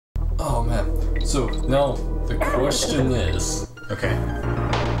Oh man. So now the question is, Okay.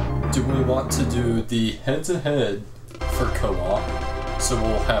 do we want to do the head-to-head for co-op, so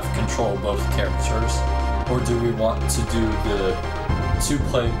we'll have control of both characters, or do we want to do the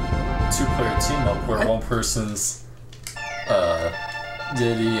two-player team-up where one person's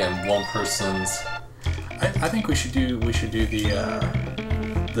Diddy and one person's... I think we should do the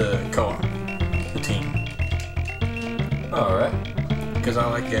co-op, the team. Alright. Because I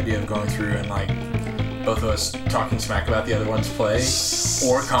like the idea of going through and like both of us talking smack about the other one's play,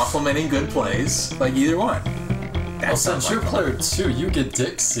 or complimenting good plays. Like either one. Well, since you're player 2, you get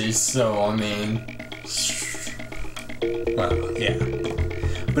Dixie, so I mean... Well, yeah.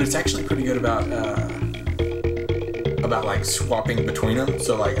 But it's actually pretty good about like swapping between them.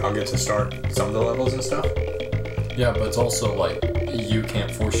 So like I'll get to start some of the levels and stuff. Yeah, but it's also like you can't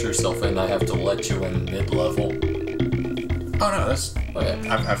force yourself in. I have to let you in mid-level. Oh no, that's... Okay.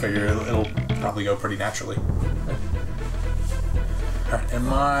 I figure it'll probably go pretty naturally. Alright, and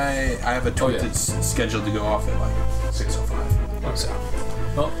I have a tweet that's scheduled to go off at like 6:05. Okay. So.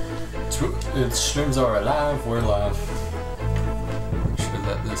 Well, streams are alive, we're live. Make sure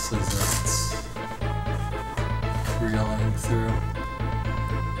that this isn't reeling through.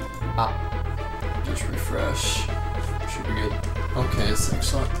 Just refresh. Should be good. Okay, it's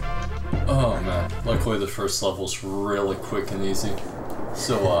excellent. Oh man, luckily the first level's really quick and easy.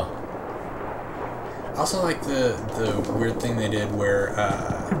 So, I also like the weird thing they did where,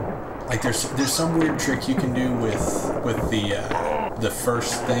 like there's some weird trick you can do with the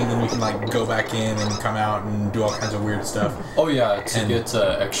first thing, and you can like go back in and come out and do all kinds of weird stuff. oh yeah, to get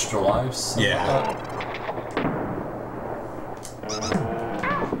extra lives. Yeah.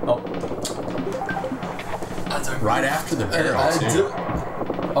 Oh. Right after the barrel, too.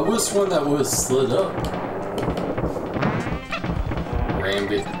 I was one that was slid up.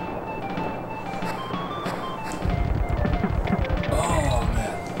 Ramby. Oh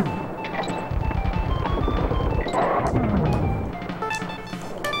man.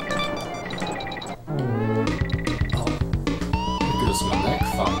 Oh. There goes my neck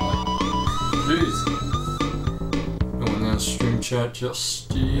finally. Jeez. No one in the stream chat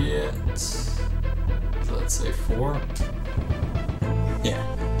just yet. So let's say 4. Yeah.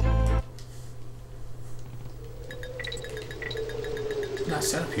 Nice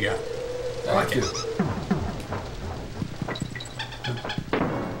setup you got. I like it.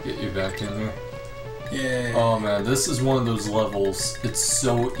 Get you back in there. Yeah. Oh man, this is one of those levels. It's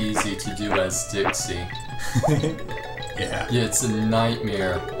so easy to do as Dixie. Yeah. Yeah, it's a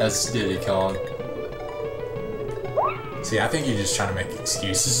nightmare as Diddy Kong. See, I think you're just trying to make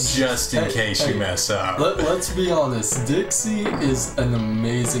excuses just in case you mess up. Let's be honest, Dixie is an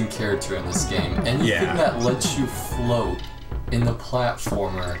amazing character in this game. Anything that lets you float in the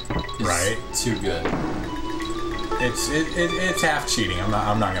platformer is too good. It's half cheating. I'm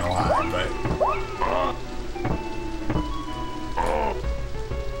not gonna lie, but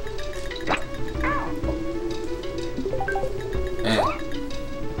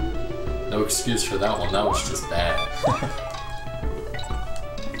no excuse for that one. That was just bad.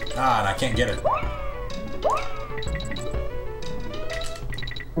 and I can't get it.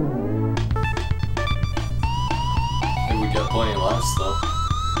 Hey, we got plenty of lives though.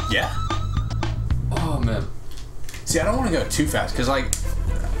 Yeah. Oh man. See, I don't want to go too fast because like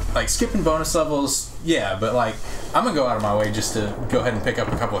skipping bonus levels, yeah, but like I'm gonna go out of my way just to go ahead and pick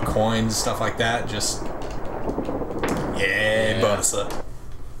up a couple of coins, stuff like that. Just bonus level.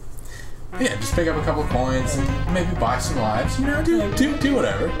 Yeah, just pick up a couple of coins and maybe buy some lives. You know, do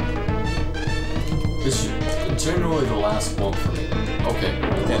whatever. It's generally the last one for me. Okay.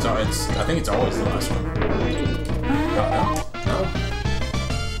 I think it's always the last one. No.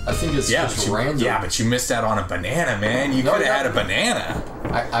 I think it's just random. Yeah, but you missed out on a banana, man. You could have had a banana.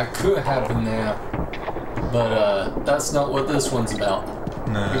 I could have banana, but that's not what this one's about.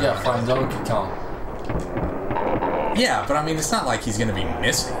 No. We gotta find Donkey Kong. Yeah, but I mean, it's not like he's gonna be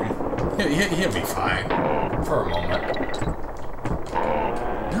missing. He'll be fine. For a moment.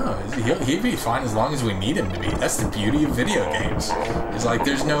 No, he'll be fine as long as we need him to be. That's the beauty of video games. It's like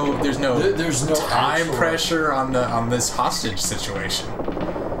there's no time pressure on this hostage situation.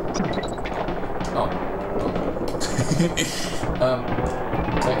 Oh.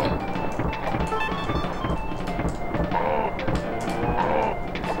 Take it.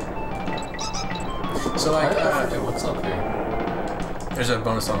 So like, what's up here? There's a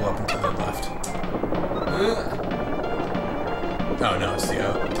bonus level up until the left. Oh no, it's the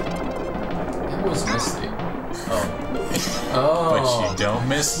O. That was Misty. Oh. But you don't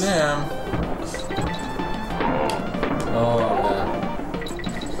miss them. Oh man.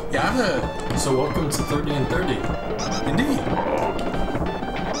 Yeah, I have a... So welcome to 30 and 30. Indeed.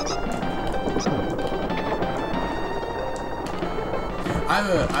 I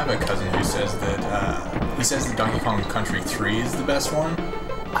have a cousin who says that he says that Donkey Kong Country 3 is the best one.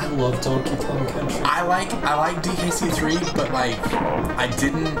 I love Donkey Kong Country. I like DKC 3, but like I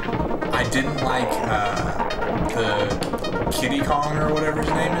didn't like the Kiddy Kong or whatever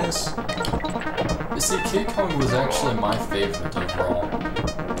his name is. See, Kid Kong was actually my favorite overall.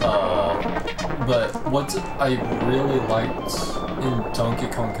 But what I really liked in Donkey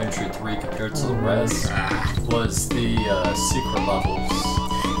Kong Country 3 compared to the rest was the secret levels.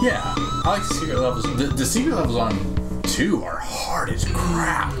 Yeah, I like the secret levels. The secret levels on 2 are hard as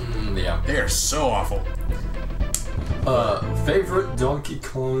crap. Yeah. They are so awful. Favorite Donkey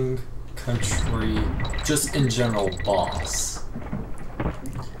Kong Country, just in general, boss?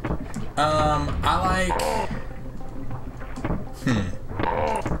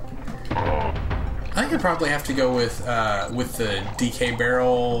 I think I'd probably have to go with the DK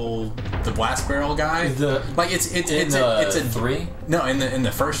barrel, the blast barrel guy. It's a 3. No, in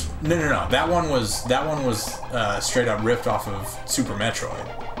the first. No. That one was straight up ripped off of Super Metroid.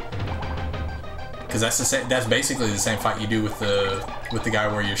 Because that's basically the same fight you do with the guy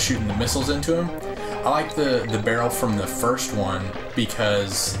where you're shooting the missiles into him. I like the barrel from the first one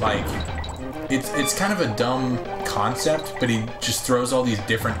because like it's kind of a dumb concept, but he just throws all these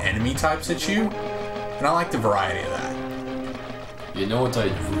different enemy types at you, and I like the variety of that. You know what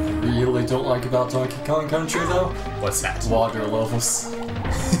I really don't like about Donkey Kong Country though? What's that? Water levels.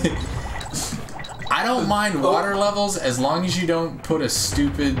 I don't mind water levels as long as you don't put a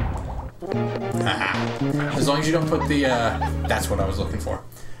stupid. As long as you don't put the. That's what I was looking for.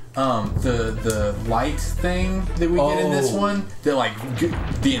 The light thing that we get in this one, that like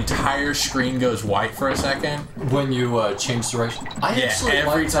the entire screen goes white for a second when you change direction.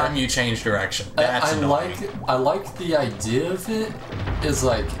 Every time you change direction. That's annoying. I like the idea of it. Is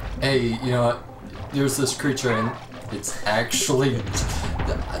like, hey, you know what? There's this creature and it's actually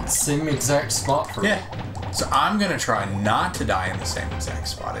the same exact spot for me. Yeah. So I'm gonna try not to die in the same exact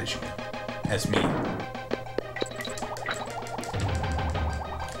spot as me.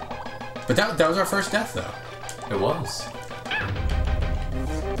 But that was our first death, though. It was.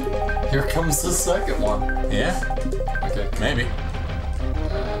 Here comes the second one. Yeah? Okay. Maybe.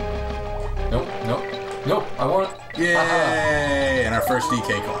 Nope. I want it. Yay! Aha. And our first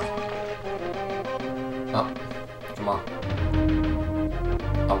DK coin. Oh, come on.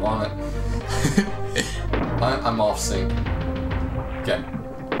 I want it. I'm off sync. Okay.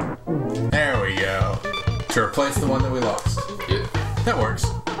 There we go. To replace the one that we lost. Yeah. That works.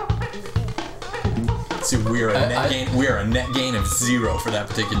 See, we are a net gain of 0 for that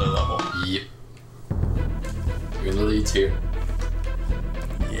particular level. Yep. You're in the lead here.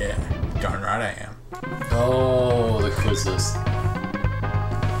 Yeah, darn right I am. Oh, the quizzes.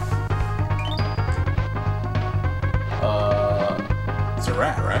 It's a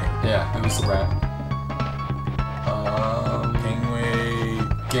rat, right? Yeah, it was a rat.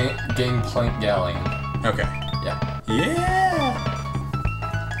 Gangplank Galleon. Okay. Yeah. Yeah!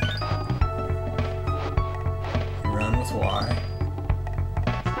 Run with Y.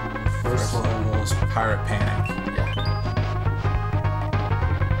 First level is Pirate Panic. Yeah.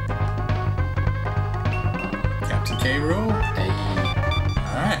 Captain K. Rool. Hey.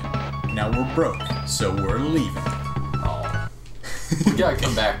 Alright. Now we're broke, so we're leaving. Oh. We gotta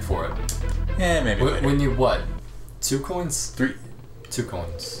come back for it. Yeah, maybe later. We need what? 2 coins? 3. 2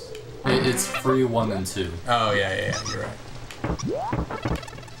 coins. It's free 1 and 2. Oh, yeah, you're right.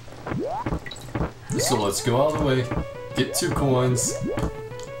 So let's go all the way, get 2 coins,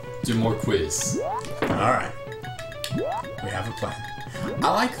 do more quiz. Alright. We have a plan.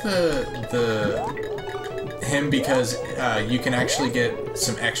 I like him because you can actually get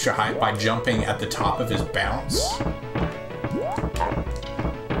some extra height by jumping at the top of his bounce.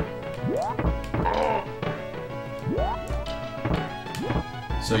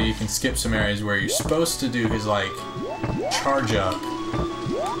 So you can skip some areas where you're supposed to do his, like, charge up.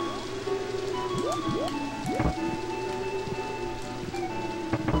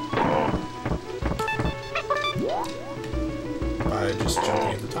 By just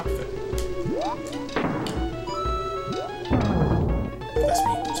jumping at the top of it. That's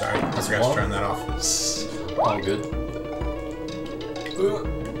me. Sorry. I forgot to turn that off. All good.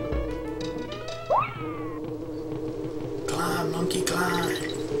 Climb, monkey, climb.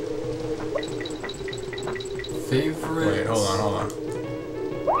 Favorite... Wait, hold on.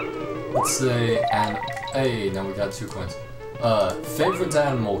 Let's say... Hey, now we got 2 coins. Favorite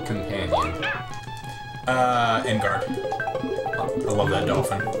animal companion? Engard. I love that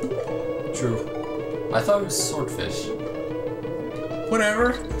dolphin. True. I thought it was swordfish.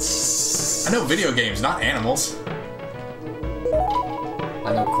 Whatever. I know video games, not animals.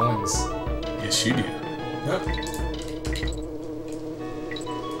 I know coins. Yes, you do. Yep.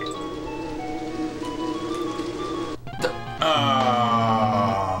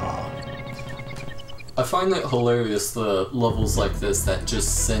 I find it hilarious, the levels like this that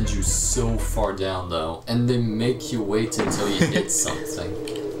just send you so far down though, and they make you wait until you hit something.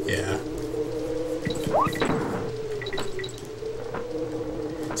 Yeah.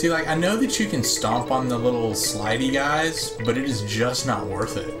 See, like, I know that you can stomp on the little slidey guys, but it is just not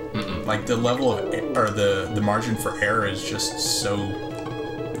worth it. Like, the level of, or the margin for error is just so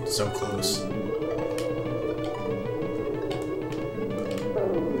close.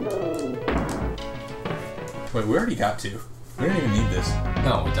 Wait, we already got to. We don't even need this.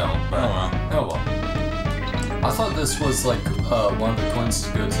 No, we don't. But Oh well. oh well. I thought this was like one of the coins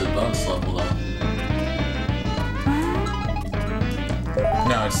to go to the bonus level though.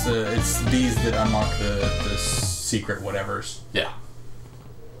 No, it's these that unlock the secret whatevers. Yeah.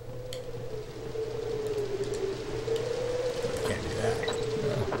 Can't do that.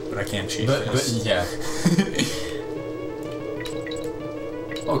 But I can cheese But this. yeah.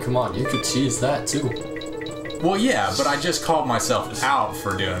 Oh come on, you could cheese that too. Well, yeah, but I just called myself out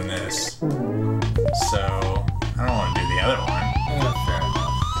for doing this. So, I don't want to do the other one. Yeah, fair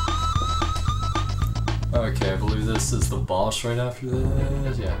enough. Okay, I believe this is the boss right after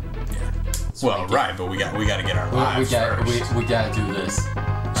this. Yeah. Well, right, but we got to get our lives first. We gotta do this.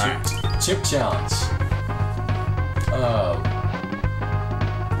 Chip challenge.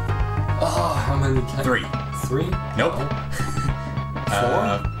 How many? 3. 3? Nope.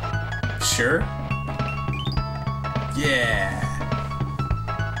 4? Sure. Yeah.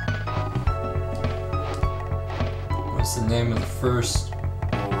 What's the name of the first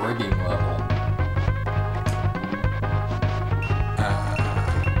rigging level?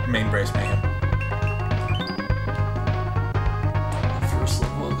 Main brace mayhem. First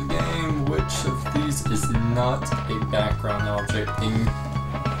level of the game. Which of these is not a background object?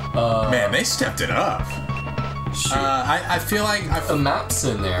 Man, they stepped it up. Shoot. I feel like A map's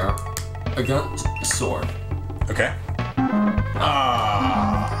in there. A gun, a sword. Okay.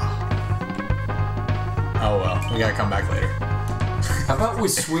 Oh well, we gotta come back later. How about we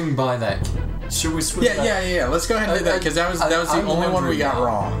swing by that? Should we swing? Yeah. Let's go ahead and do that because that was the I'm only one we got wondering now.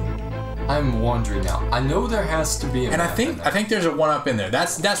 wrong. I'm wondering now. I know there has to be a And map in there. I think there's a one up in there.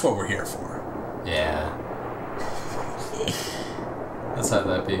 That's what we're here for. Yeah. Let's have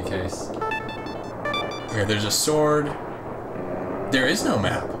that be the case. Okay, there's a sword. There is no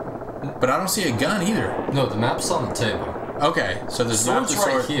map, but I don't see a gun either. No, the map's on the table. Okay, so there's not the Sword's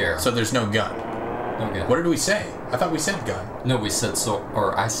right sword here. So there's no gun. Okay. What did we say? I thought we said gun. No, we said sword,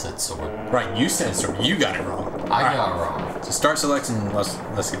 or I said sword. Right, you said sword. You got it wrong. I All got right. it wrong. So start selecting. Let's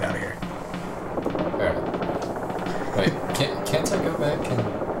get out of here. Fair enough. Wait, can't I go back and?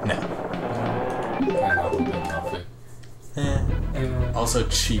 No. That would have been lovely. Also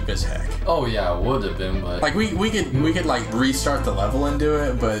cheap as heck. Oh yeah, it would have been, but Like we could like restart the level and do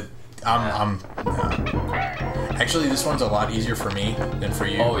it, but I'm no. Actually, this one's a lot easier for me than for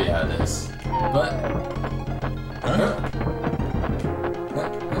you. oh yeah, it is. But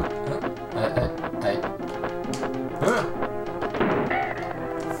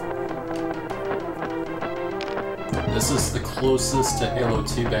this is the closest to Halo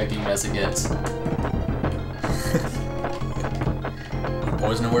teabagging as it gets. I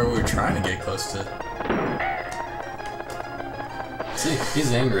wasn't aware we were trying to get close to. See,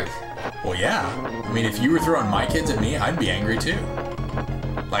 he's angry. Well, yeah. I mean, if you were throwing my kids at me, I'd be angry too.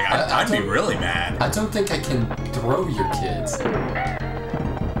 Like, I'd be really mad. I don't think I can throw your kids.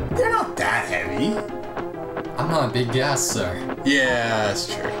 They're not that heavy. I'm not a big gas, sir. Yeah, that's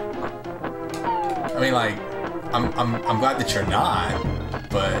true. I mean, like, I'm glad that you're not,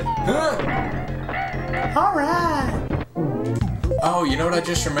 but. All right. Oh, you know what I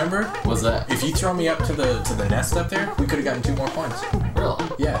just remembered? Was that? If you throw me up to the nest up there, we could have gotten 2 more points. Really?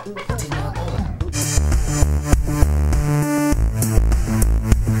 Yeah.